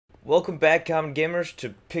Welcome back, common gamers,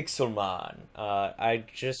 to Pixelmon. I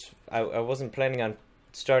wasn't planning on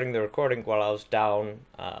starting the recording while I was down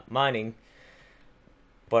mining,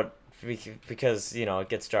 but because it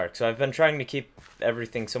gets dark, so I've been trying to keep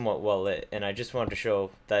everything somewhat well lit, and I just wanted to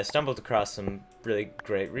show that I stumbled across some really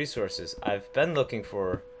great resources. I've been looking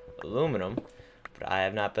for aluminum, but I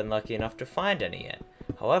have not been lucky enough to find any yet.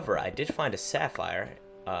 However, I did find a sapphire,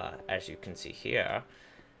 as you can see here.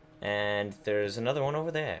 And there's another one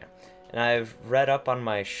over there. And I've read up on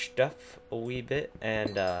my stuff a wee bit,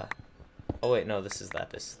 and, oh wait, no, this is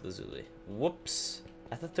lapis lazuli. Whoops.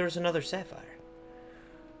 I thought there was another sapphire.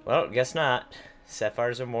 Well, guess not.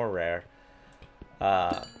 Sapphires are more rare.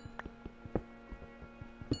 But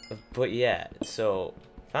yeah, so,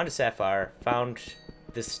 found a sapphire, found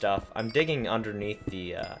this stuff. I'm digging underneath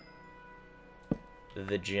the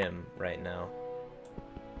gym right now.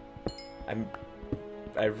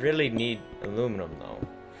 I really need aluminum though,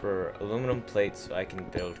 for aluminum plates so I can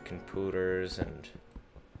build computers and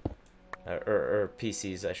or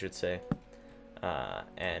PCs I should say,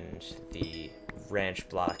 and the ranch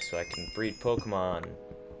blocks so I can breed Pokemon,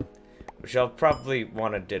 which I'll probably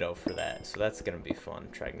want a ditto for that, so that's gonna be fun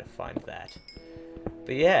trying to find that.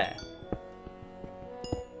 But yeah,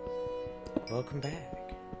 welcome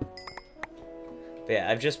back. But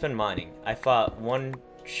yeah, I've just been mining. I fought one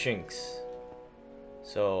Shinx.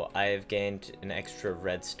 So I have gained an extra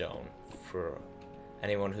redstone for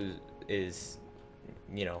anyone who is,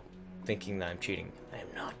 thinking that I'm cheating. I am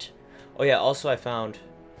not. Oh yeah, also I found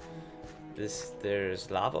this,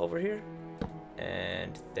 there's lava over here,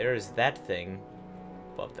 and there's that thing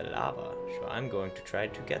above the lava, so I'm going to try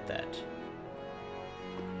to get that.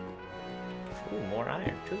 Ooh, more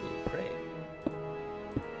iron too, great.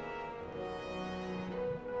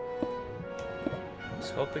 I was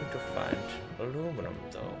hoping to find aluminum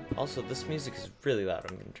though. Also, this music is really loud.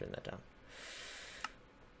 I'm gonna turn that down.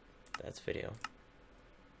 That's video.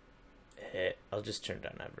 I'll just turn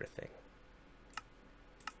down everything.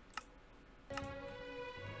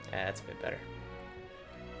 That's a bit better.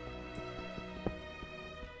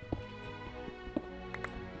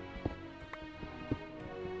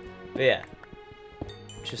 But yeah,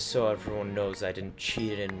 just so everyone knows I didn't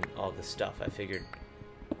cheat in all this stuff, I figured,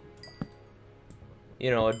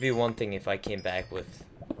 it'd be one thing if I came back with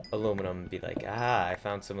aluminum and be like, ah, I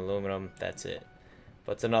found some aluminum, that's it.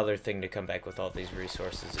 But it's another thing to come back with all these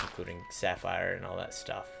resources, including sapphire and all that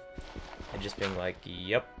stuff, and just being like,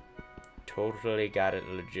 yep, totally got it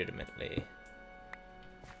legitimately.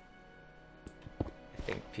 I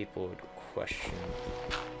think people would question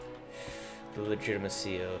the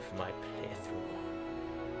legitimacy of my playthrough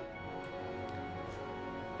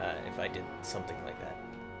if I did something like that.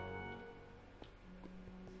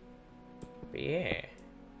 But yeah,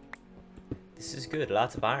 this is good.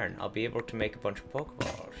 Lots of iron. I'll be able to make a bunch of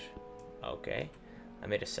Pokeballs. Okay, I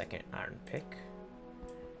made a second iron pick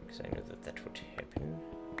because I knew that that would happen.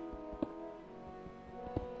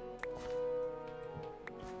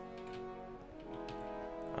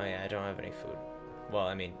 Oh yeah, I don't have any food. Well,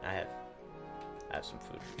 I mean, I have some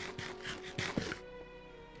food.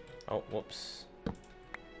 Oh, whoops.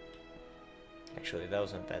 Actually, that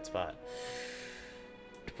wasn't a bad spot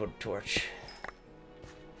to put a torch.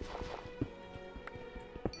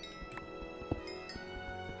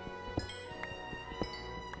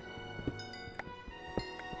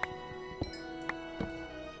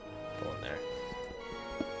 Pull in there.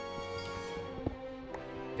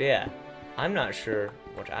 But yeah, I'm not sure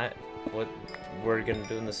what we're gonna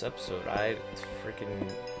do in this episode. I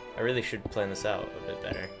really should plan this out a bit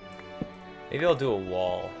better. Maybe I'll do a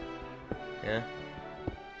wall. Yeah?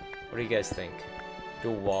 What do you guys think? Do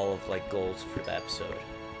a wall of like goals for the episode.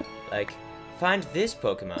 Like, find this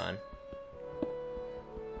Pokemon.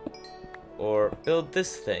 Or build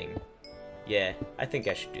this thing. Yeah, I think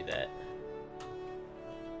I should do that.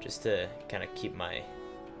 Just to kind of keep my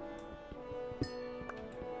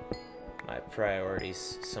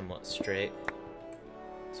priorities somewhat straight.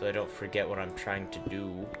 So I don't forget what I'm trying to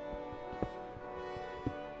do.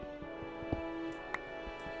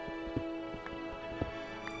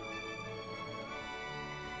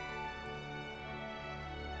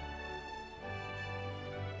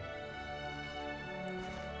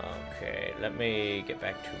 Okay, let me get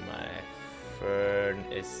back to my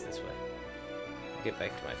furnace. This way. Get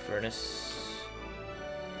back to my furnace.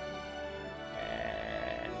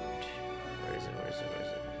 And where is it? Where is it? Where is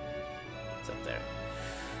it? It's up there.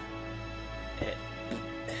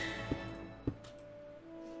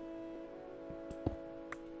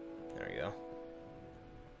 There we go.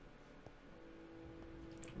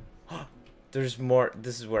 There's more.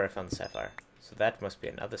 This is where I found the sapphire. So So that must be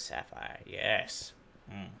another sapphire. Yes.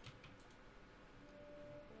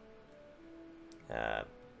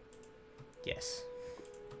 Yes.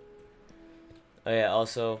 Oh yeah,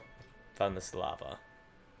 also found this lava.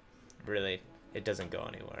 Really, it doesn't go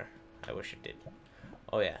anywhere. I wish it did.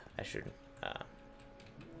 Oh yeah, I should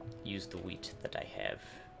use the wheat that I have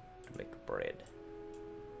to make bread.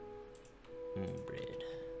 Bread.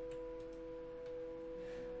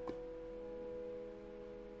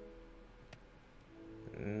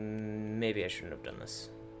 Maybe I shouldn't have done this.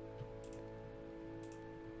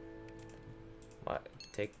 What?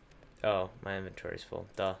 Take... Oh, my inventory's full.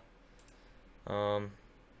 Duh. Don't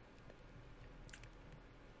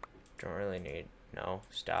really need... No,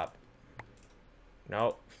 stop.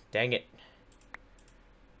 No, dang it.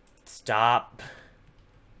 Stop.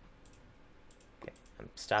 Okay, I'm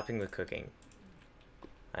stopping the cooking.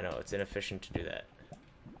 I know, it's inefficient to do that.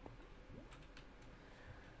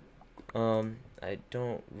 I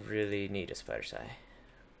don't really need a spider's eye.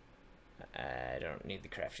 I don't need the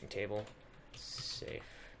crafting table. It's safe.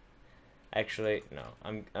 Actually, no.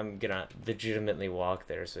 I'm gonna legitimately walk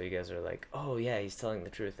there so you guys are like, oh yeah, he's telling the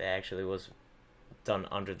truth. It actually was done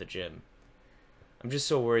under the gym. I'm just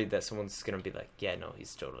so worried that someone's gonna be like, yeah, no,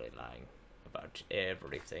 he's totally lying about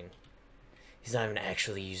everything. He's not even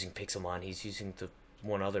actually using Pixelmon. He's using the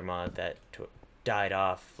one other mod that died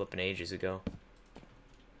off flipping ages ago.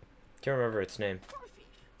 Can't remember its name.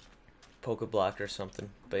 Pokeblock or something.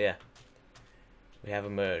 But yeah. We have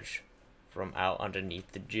emerged from out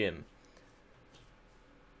underneath the gym.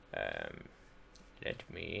 Let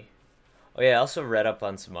me... Oh yeah, I also read up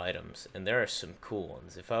on some items, and there are some cool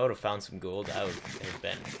ones. If I would have found some gold, I would have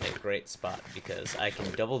been in a great spot, because I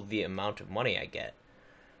can double the amount of money I get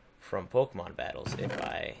from Pokemon battles if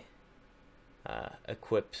I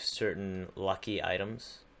equip certain lucky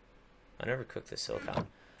items. I never cooked the silicon.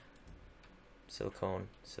 Silicon,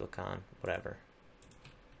 whatever.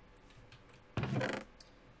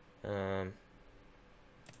 I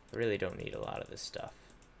really don't need a lot of this stuff.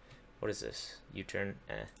 What is this? U-turn?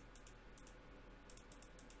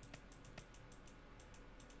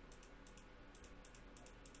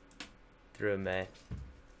 Threw my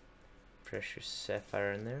precious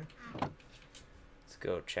sapphire in there. Let's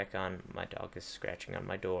go check on my dog is scratching on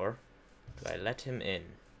my door. Do I let him in?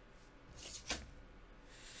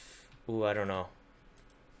 Ooh, I don't know.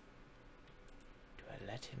 Do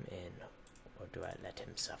I let him in or do I let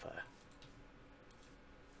him suffer?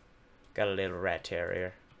 Got a little rat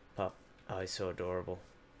terrier pup. Oh, he's so adorable.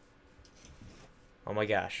 Oh my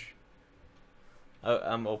gosh. Oh,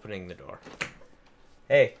 I'm opening the door.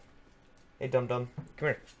 Hey. Hey, dum-dum. Come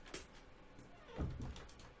here.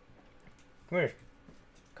 Come here.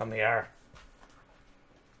 Come here.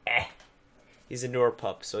 He's a newer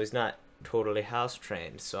pup, so he's not totally house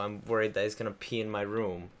trained, so I'm worried that he's gonna pee in my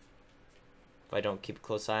room if I don't keep a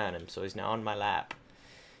close eye on him. So he's now on my lap.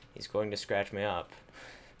 He's going to scratch me up.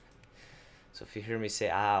 So if you hear me say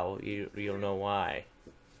ow, you'll know why.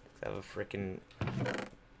 I have a freaking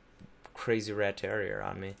crazy rat terrier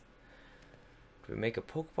on me. Do we make a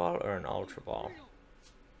Pokeball or an Ultra Ball?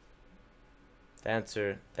 The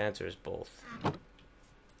answer is both. The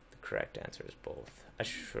correct answer is both. I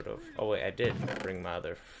should have. Oh wait, I did bring my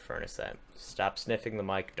other furnace. That stop sniffing the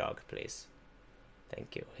mic, dog, please.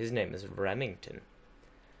 Thank you. His name is Remington.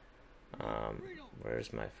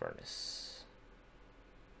 Where's my furnace?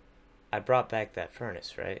 I brought back that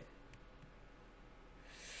furnace, right?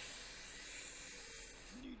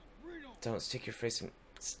 Don't stick your face in.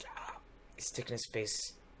 Stop. He's sticking his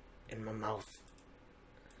face in my mouth.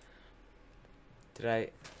 Did I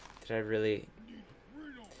really?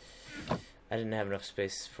 I didn't have enough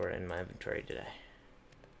space for it in my inventory, did I?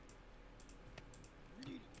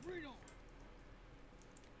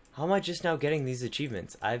 How am I just now getting these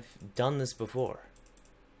achievements? I've done this before.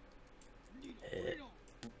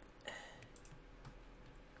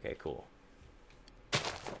 Okay, cool.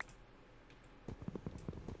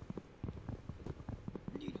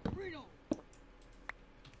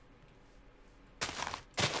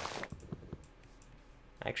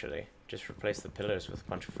 Actually, just replace the pillars with a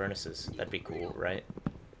bunch of furnaces. That'd be cool, right?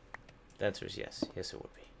 The answer is yes. Yes, it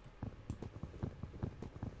would be.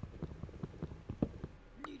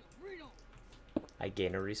 I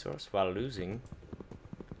gain a resource while losing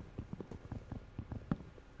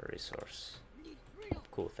a resource.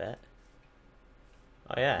 Cool with that.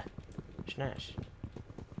 Oh yeah, Schnash.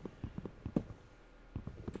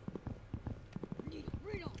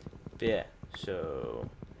 But yeah, so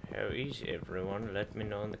how is everyone? Let me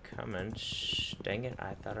know in the comments. Dang it,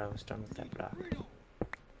 I thought I was done with that block.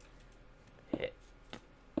 Yeah.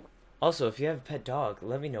 Also, if you have a pet dog,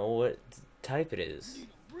 let me know what type it is.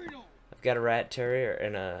 I've got a rat terrier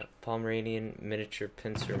and a Pomeranian miniature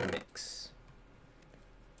pincer mix.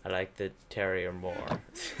 I like the terrier more.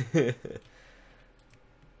 I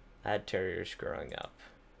had terriers growing up.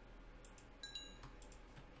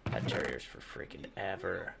 I had terriers for freaking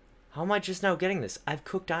ever. How am I just now getting this? I've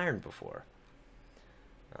cooked iron before.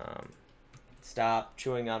 Stop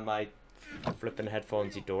chewing on my flipping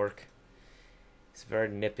headphones, you dork. It's a very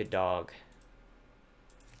nippy dog.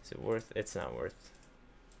 Is it worth? It's not worth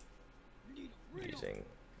using.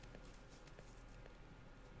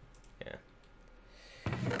 Yeah.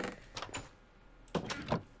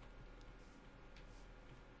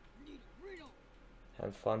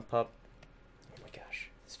 Having fun, pup? Oh my gosh.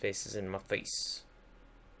 His face is in my face.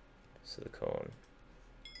 Silicone.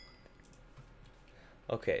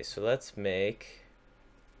 Okay, so let's make...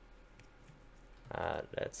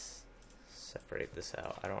 let's separate this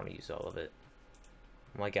out. I don't want to use all of it.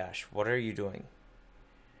 Oh my gosh, what are you doing?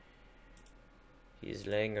 He's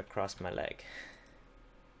laying across my leg.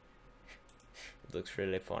 It looks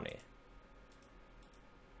really funny.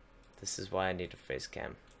 This is why I need a face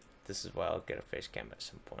cam. This is why I'll get a face cam at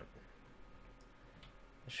some point.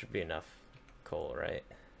 There should be enough coal, right?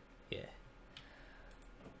 Yeah.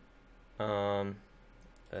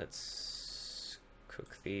 Let's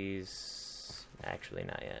cook these. Actually,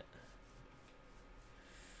 not yet.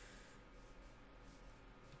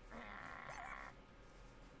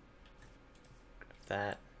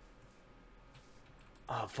 That.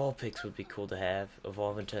 Oh, Vulpix would be cool to have.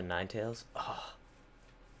 Evolve into a Ninetales. Oh.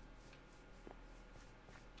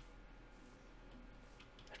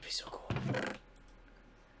 That'd be so cool.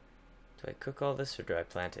 Do I cook all this or do I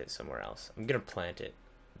plant it somewhere else? I'm gonna plant it.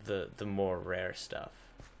 The more rare stuff.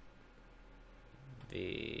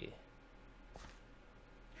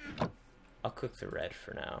 I'll cook the red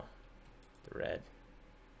for now. The red.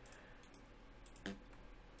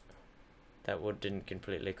 That wood didn't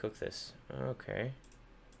completely cook this. Okay.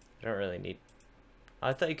 I don't really need...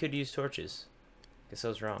 I thought you could use torches. Guess I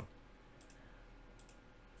was wrong.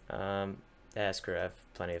 Ask her. I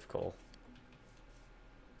have plenty of coal.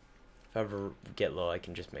 If I ever get low, I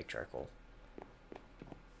can just make charcoal.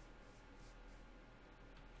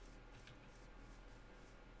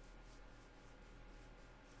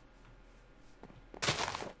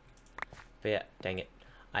 But yeah, dang it.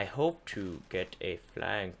 I hope to get a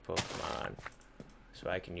flying Pokemon so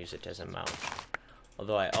I can use it as a mount.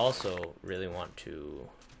 Although I also really want to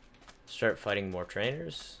start fighting more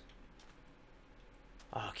trainers.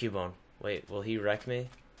 Oh, Cubone. Wait, will he wreck me?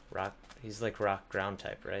 Rock. He's like rock ground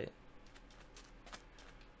type, right?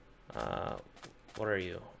 What are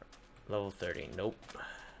you? Level 30. Nope.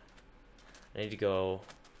 I need to go.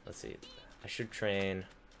 Let's see. I should train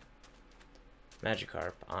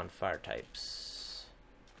Magikarp on fire types.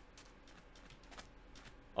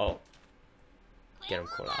 Oh. Get him,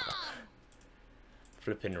 Kolava.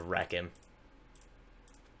 Flippin' wreck him.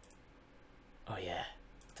 Oh yeah.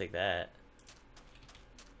 Take that.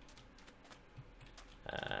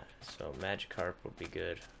 So Magikarp would be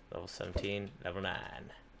good. Level 17, level 9.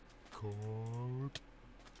 Cool.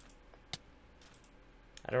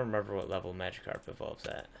 I don't remember what level Magikarp evolves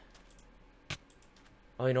at.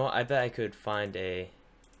 Oh, you know what? I bet I could find a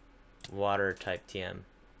water type TM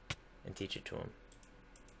and teach it to him.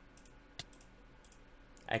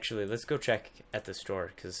 Actually, let's go check at the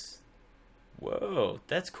store, because... Whoa,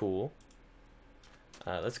 that's cool.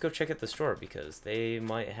 Let's go check at the store, because they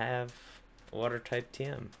might have a water type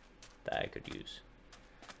TM that I could use.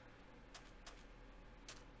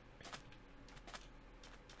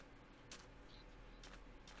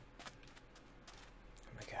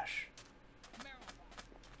 Oh my gosh.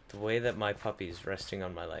 The way that my puppy's resting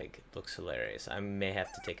on my leg looks hilarious. I may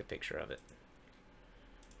have to take a picture of it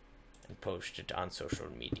and post it on social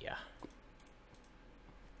media.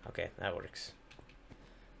 Okay, that works.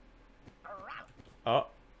 Oh,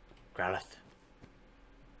 Growlithe.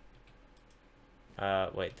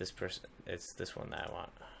 Wait, this person, it's this one that I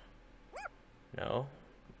want. No?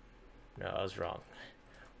 No, I was wrong.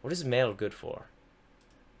 What is mail good for?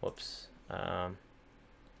 Whoops.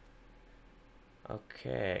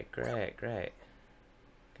 Okay, great.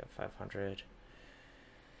 Got 500.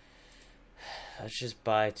 Let's just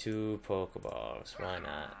buy 2 Pokeballs. Why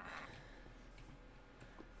not?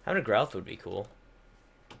 Having a Growlithe would be cool.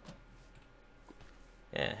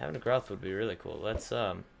 Yeah, having a Growlithe would be really cool. Let's,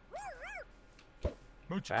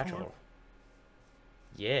 battle.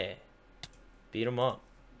 Yeah. Beat 'em up.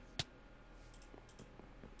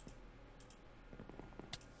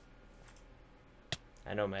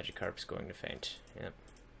 I know Magikarp's going to faint. Yep.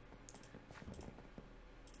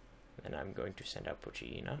 And I'm going to send out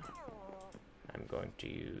Pochina. I'm going to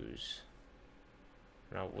use...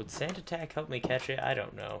 Now, would Sand Attack help me catch it? I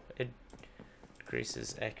don't know. It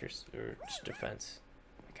increases accuracy or defense.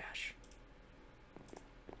 Oh my gosh.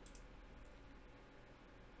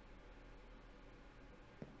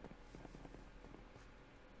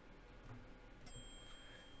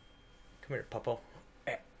 Come here, Puppo.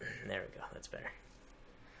 There we go. That's better.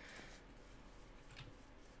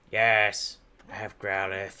 Yes! I have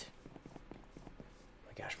Growlithe. Oh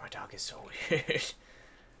my gosh, my dog is so weird.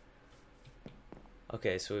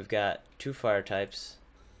 Okay, so we've got 2 fire types,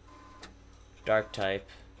 dark type,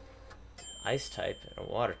 ice type, and a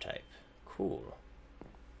water type. Cool.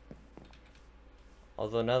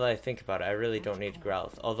 Although now that I think about it, I really don't need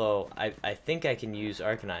Growlithe. Although, I think I can use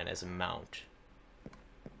Arcanine as a mount.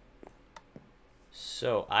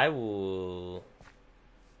 So, I will...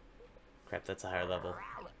 Crap, that's a higher level.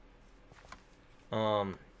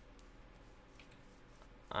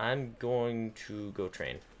 I'm going to go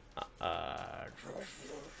train.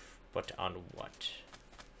 But on what?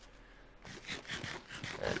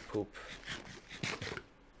 Poop.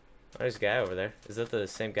 Oh, there's a guy over there. Is that the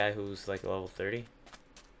same guy who's like level 30?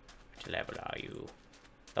 Which level are you?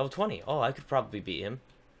 Level 20. Oh, I could probably beat him.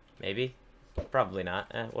 Maybe. Probably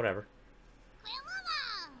not. Whatever.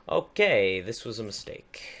 Okay, this was a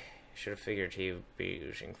mistake. Should have figured he would be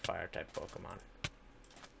using fire type Pokemon.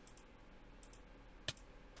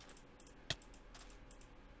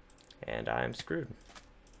 And I'm screwed.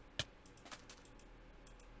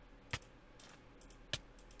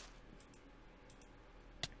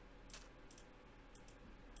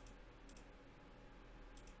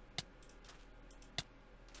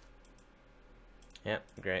 Yep,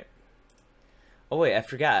 great. Oh wait, I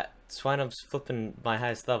forgot. Swineup's flipping my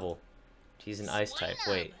highest level. He's an ice type.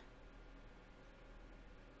 Wait.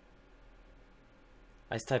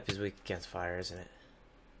 Ice type is weak against fire, isn't it?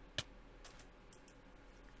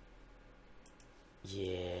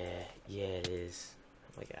 Yeah, it is.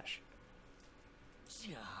 Oh my gosh.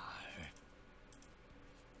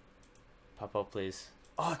 Pop up, please.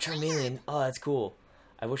 Oh, Charmeleon. Oh, that's cool.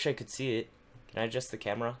 I wish I could see it. Can I adjust the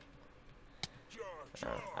camera?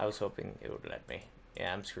 I was hoping it would let me.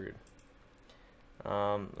 Yeah, I'm screwed.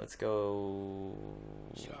 Let's go...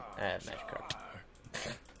 Magikarp.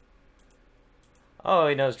 Oh,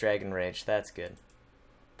 he knows Dragon Rage. That's good.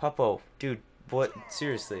 Puppo. Dude, what?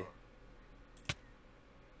 Seriously.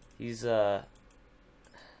 He's, I'm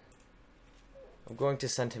going to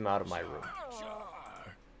send him out of my room. Oh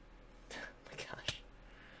my gosh.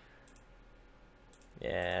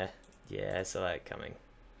 Yeah, I saw that coming.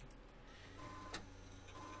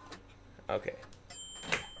 Okay.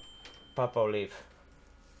 Puppo, leave.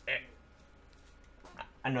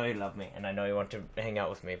 I know you love me, and I know you want to hang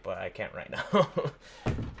out with me, but I can't right now.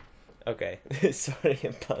 Okay, sorry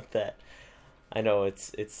about that. I know it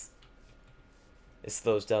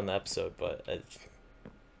slows down the episode, but if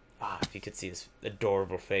you could see his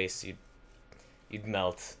adorable face, you'd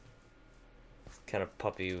melt. It's kind of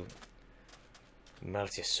puppy who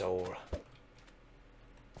melts your soul.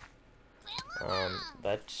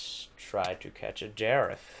 Let's try to catch a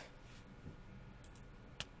Giraffe.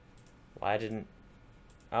 Why didn't...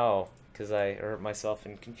 Oh, because I hurt myself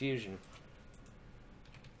in confusion.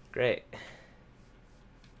 Great.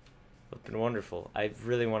 It's been wonderful. I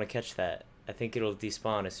really want to catch that. I think it'll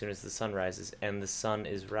despawn as soon as the sun rises, and the sun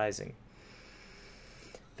is rising.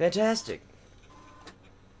 Fantastic!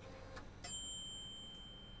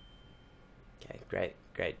 Okay, great.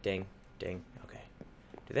 Ding. Okay.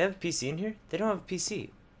 Do they have a PC in here? They don't have a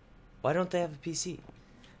PC. Why don't they have a PC?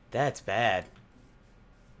 That's bad.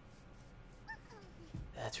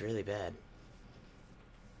 That's really bad.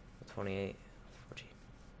 28, 14.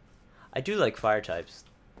 I do like fire types.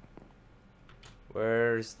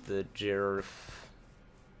 Where's the giraffe?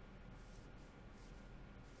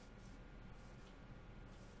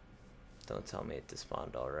 Don't tell me it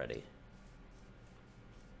despawned already.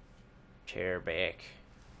 Chair back.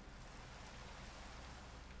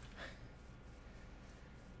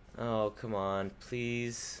 Oh, come on,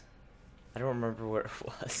 please. I don't remember where it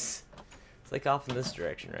was. It's like off in this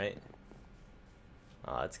direction, right?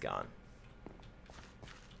 Oh, it's gone.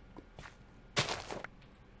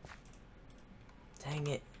 Dang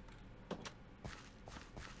it.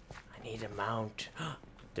 I need a mount.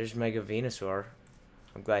 There's Mega Venusaur.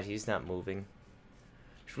 I'm glad he's not moving.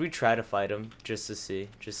 Should we try to fight him just to see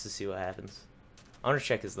what happens? I want to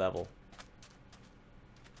check his level.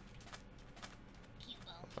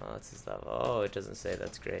 Oh, that's his level. Oh, it doesn't say.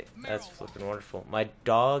 That's great. That's flipping wonderful. My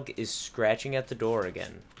dog is scratching at the door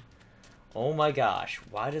again. Oh my gosh.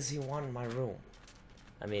 Why does he want in my room?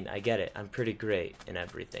 I mean, I get it. I'm pretty great in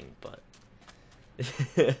everything, but...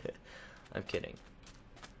 I'm kidding.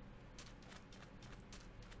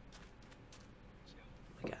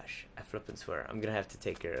 Oh my gosh, I flippin' swear. I'm gonna have to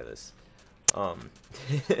take care of this.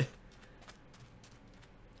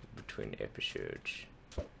 Between episodes.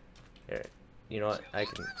 Here, you know what? I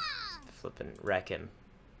can flippin' wreck him.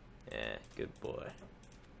 Yeah, good boy.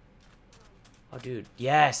 Oh, dude.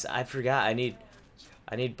 Yes, I forgot. I need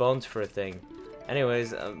bones for a thing.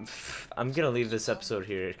 Anyways, I'm gonna leave this episode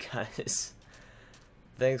here, guys.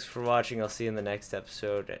 Thanks for watching. I'll see you in the next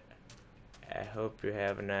episode. I hope you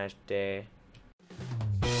have a nice day.